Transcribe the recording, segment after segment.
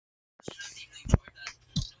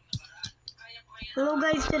Hello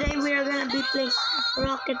guys, today we are gonna be playing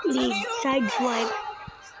Rocket League Sideswipe.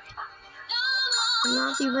 I'm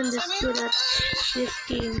not even this good at this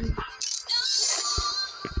game.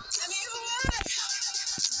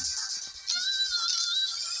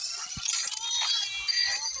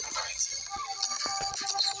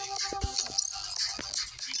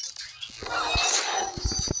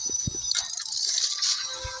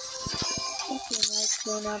 Okay, let's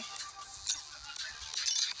load up.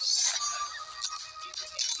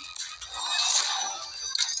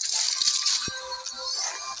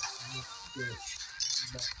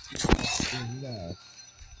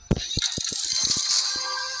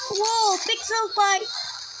 Whoa, pixel fight!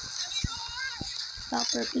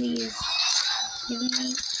 Stopper, please. Give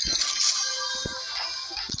me.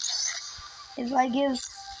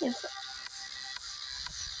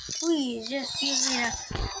 Please just give me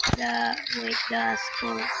the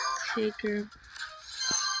skull shaker.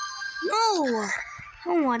 No! I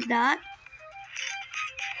don't want that.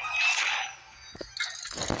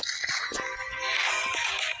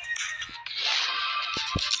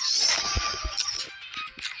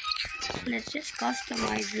 Let's just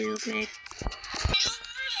customize real quick.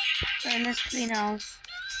 Alright, let's play now.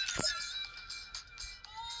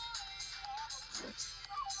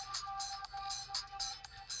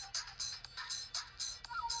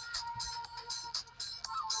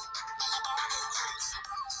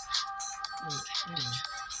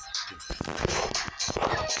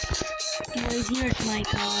 Guys, here's my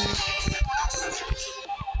car.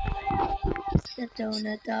 The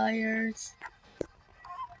donut tires.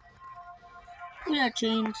 With a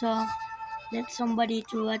chainsaw. Let somebody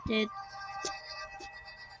throw at it.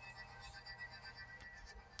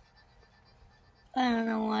 I don't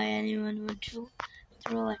know why anyone would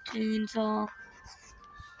throw a chainsaw.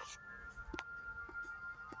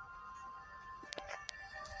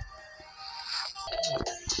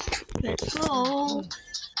 Let's go.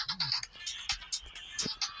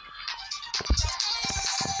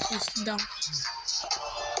 Just dump.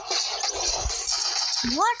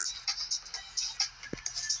 What?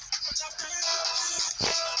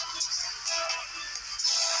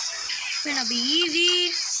 It's gonna be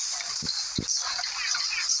easy.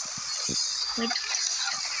 Wait.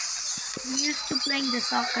 I'm used to playing the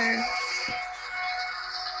soccer.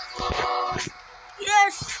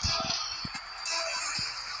 Yes!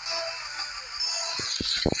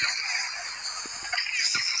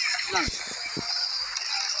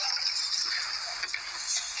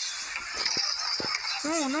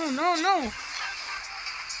 No.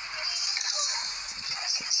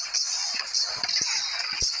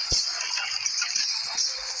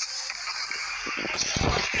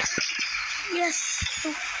 Yes.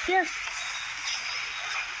 Oh, yes.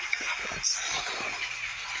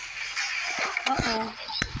 Uh-oh.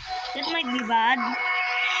 That might be bad.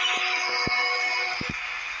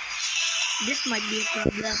 This might be a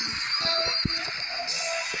problem.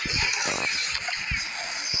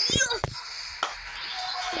 Yes!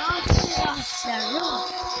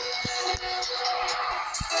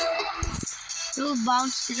 You'll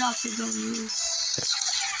bounce it off his own use.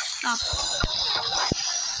 Stop.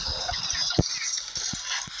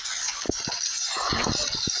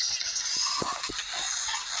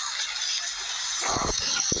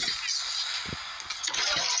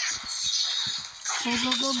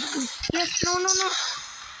 Go. Yes, no.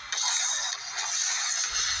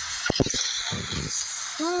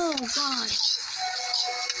 Oh, God.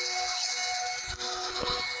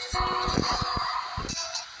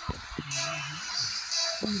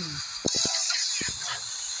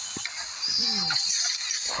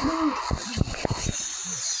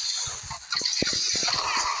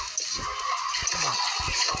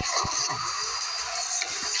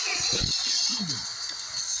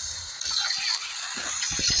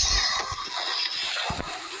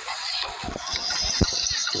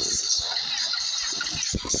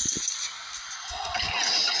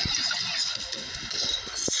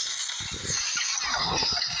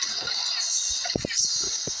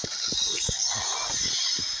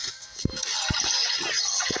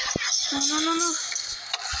 No.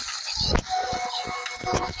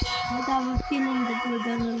 I have a feeling that we're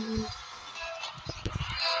gonna lose.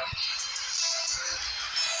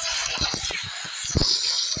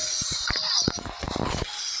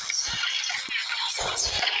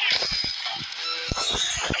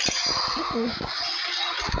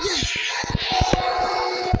 Yes!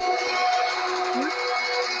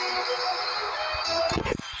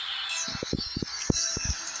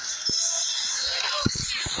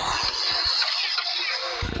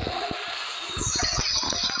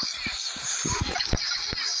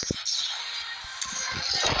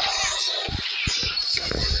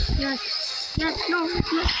 Yes. Yes, no, no.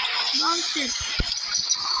 Bounce it.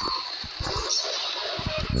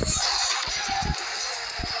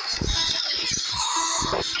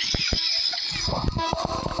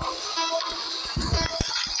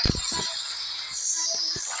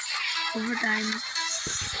 Overtime.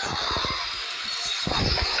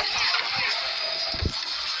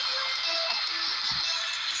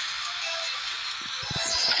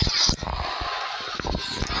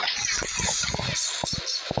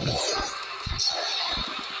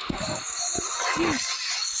 Yes.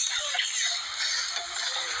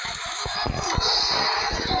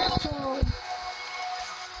 Oh.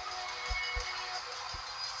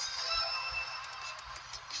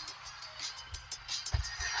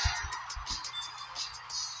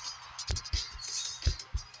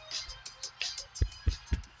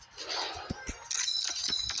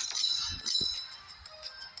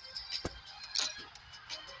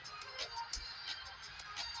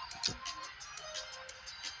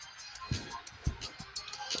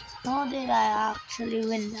 How did I actually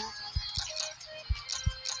win that?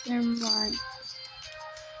 Never mind.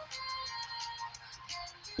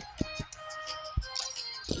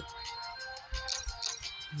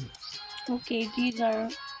 Okay, these are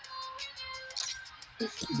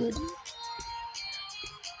it's good.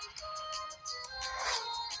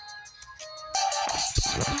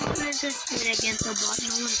 Let's just play against a bot.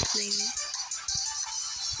 No one's playing.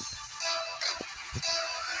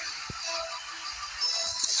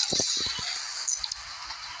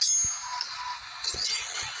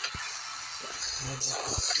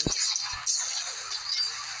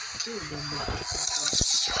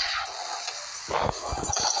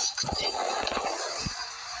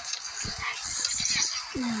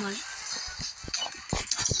 Oh my.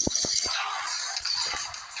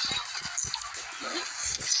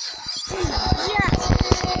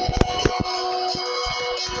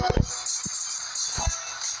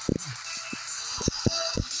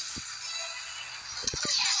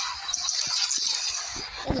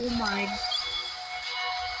 Oh my.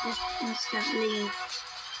 Just instantly.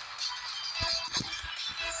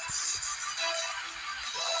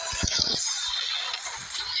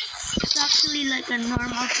 It's actually like a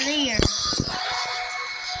normal player.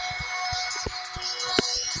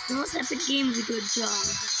 Those Epic Games, a good job.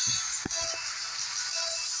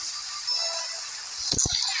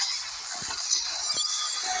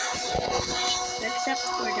 Except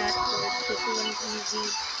for that word, this one's easy.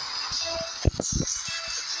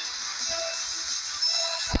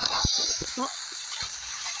 Oh.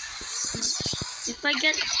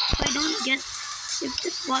 If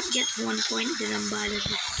this bot gets 1 point, then I'm bad at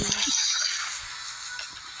this game.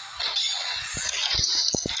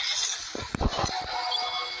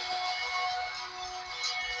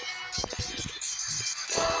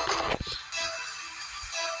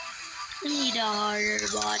 I need a harder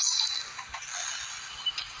bot.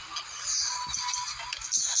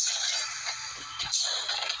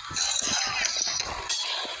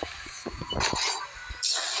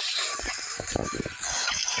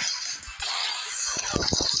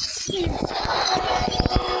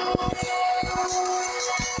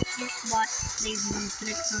 This bot plays new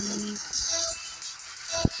tricks on me.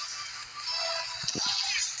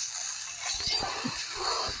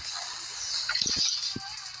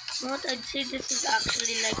 But I'd say this is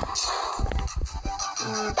actually like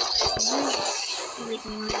like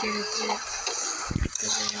more than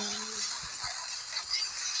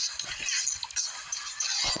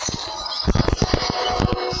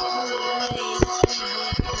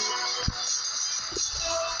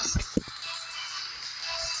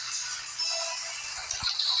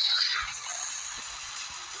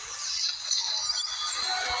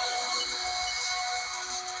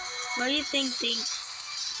what do you think they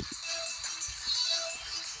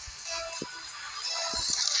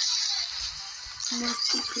must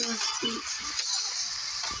be crusty?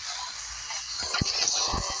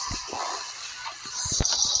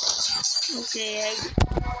 Okay,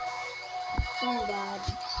 so bad.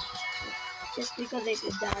 Just because I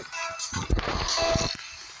did that.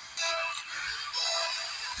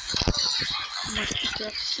 Must be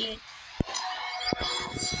crusty.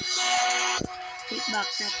 Take back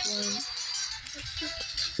that point.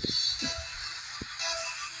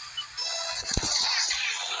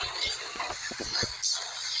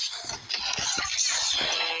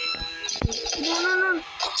 No.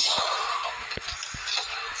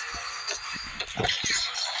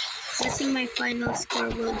 Guessing my final score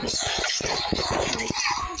will be like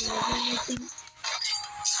 11, I think.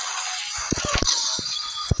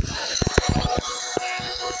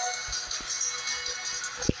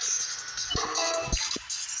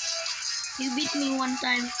 You beat me one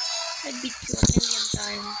time. I beat you a million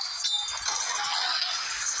times.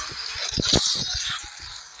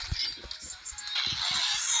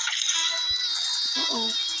 Uh-oh.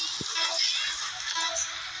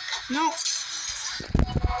 No!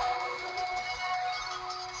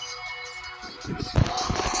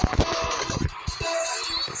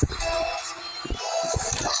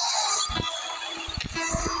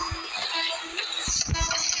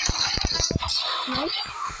 Nope.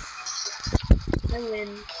 I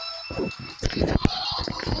win.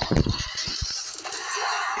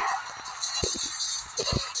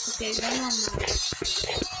 Okay, run on now.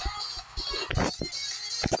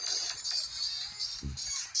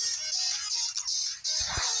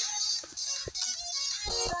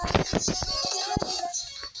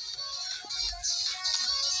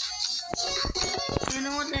 You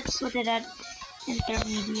know what? Let's put it at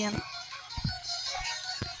intermediate.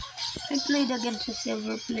 I played against a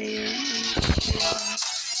silver player.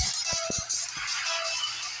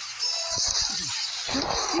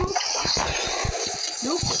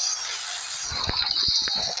 Nope.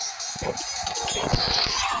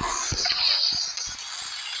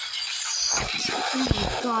 Oh my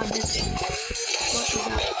god, this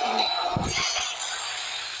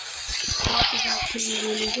spot is actually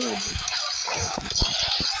really good.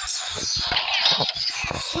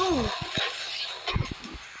 Oh!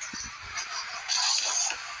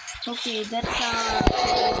 Okay, that's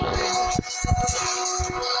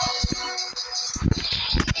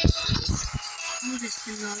I'm just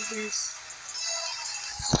gonna love this.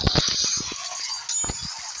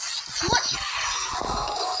 What?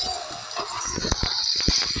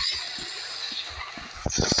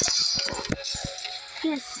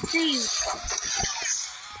 Yes, save.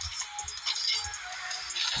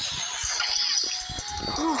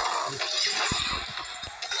 Oh.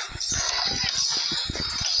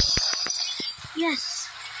 Yes.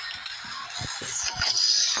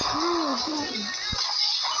 Oh, God.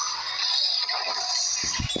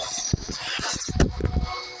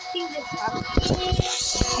 I think that's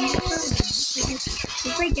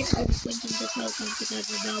if I get good pointing this, I'll count it as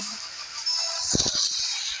a dub.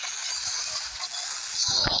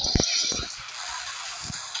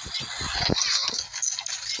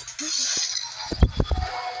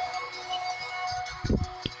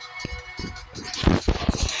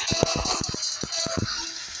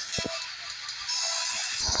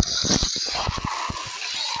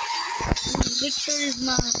 Victor is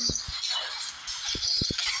mine.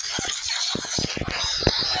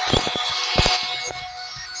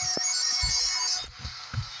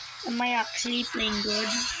 Am I actually playing good?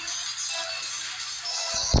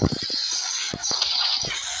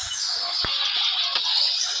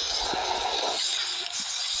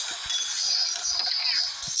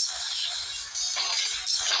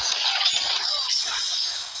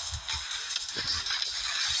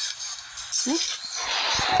 Oops.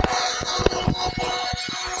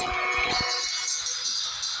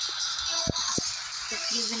 Just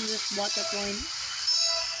giving this bot a point.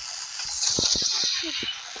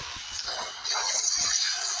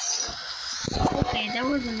 Okay, that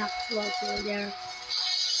was enough also there.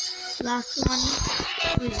 Last one.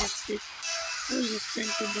 We just did. We just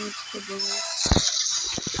sent the bounce the ball.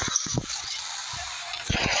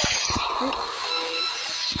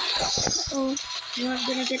 Oh, you're not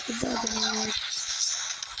gonna get the dog anymore.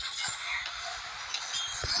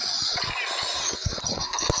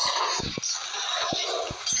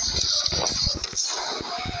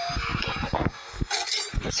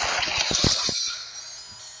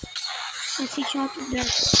 I see shot there.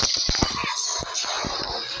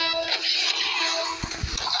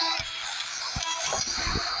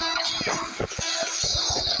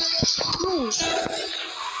 No.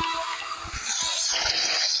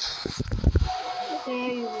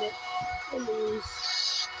 Okay, I lose.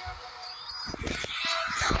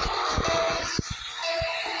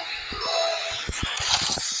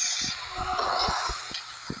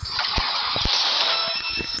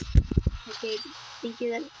 Okay, thank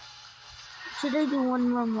you. Should I do one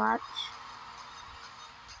more match?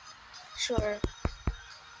 Sure.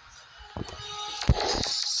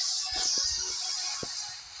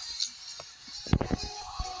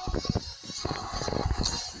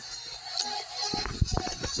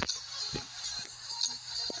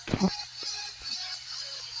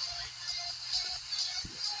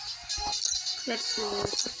 Let's do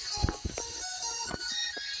it.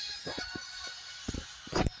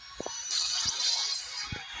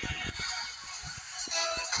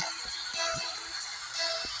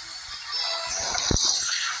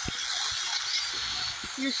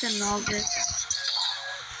 Just a novice.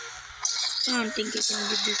 I don't think I can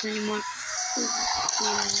do this anymore. No.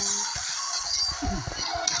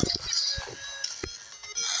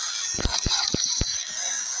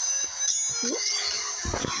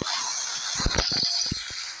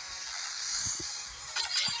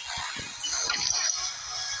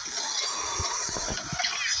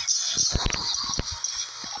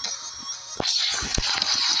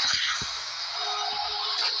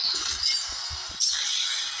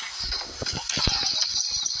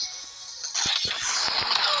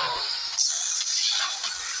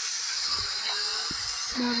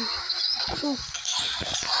 Oh.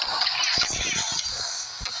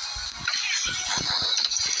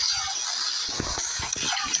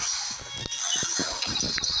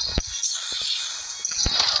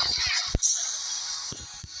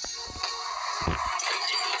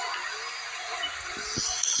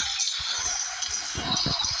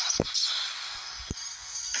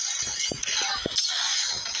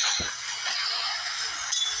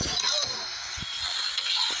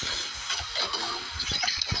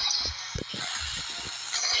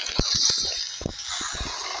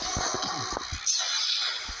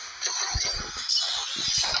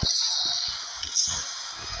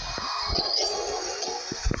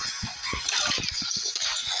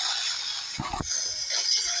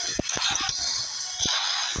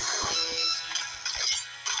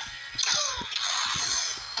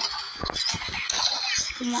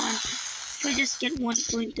 Come on. If I just get 1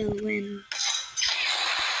 point, I'll win.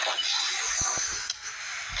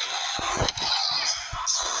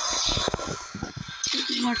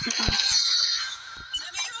 20 more seconds.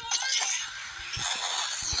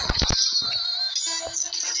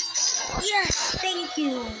 Yes, thank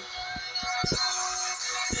you.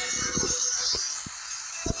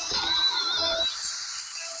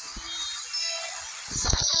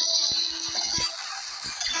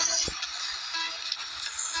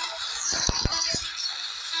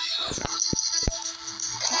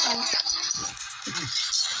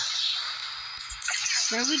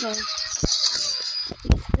 There we go.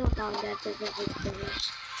 We still found that as a victory.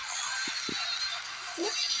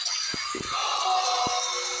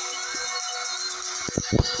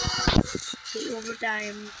 The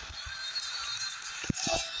overtime.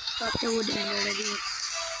 Thought they would end already.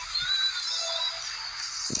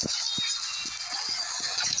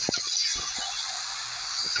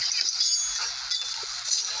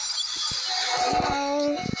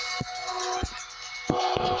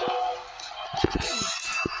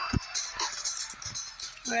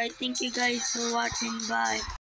 Alright, thank you guys for watching. Bye.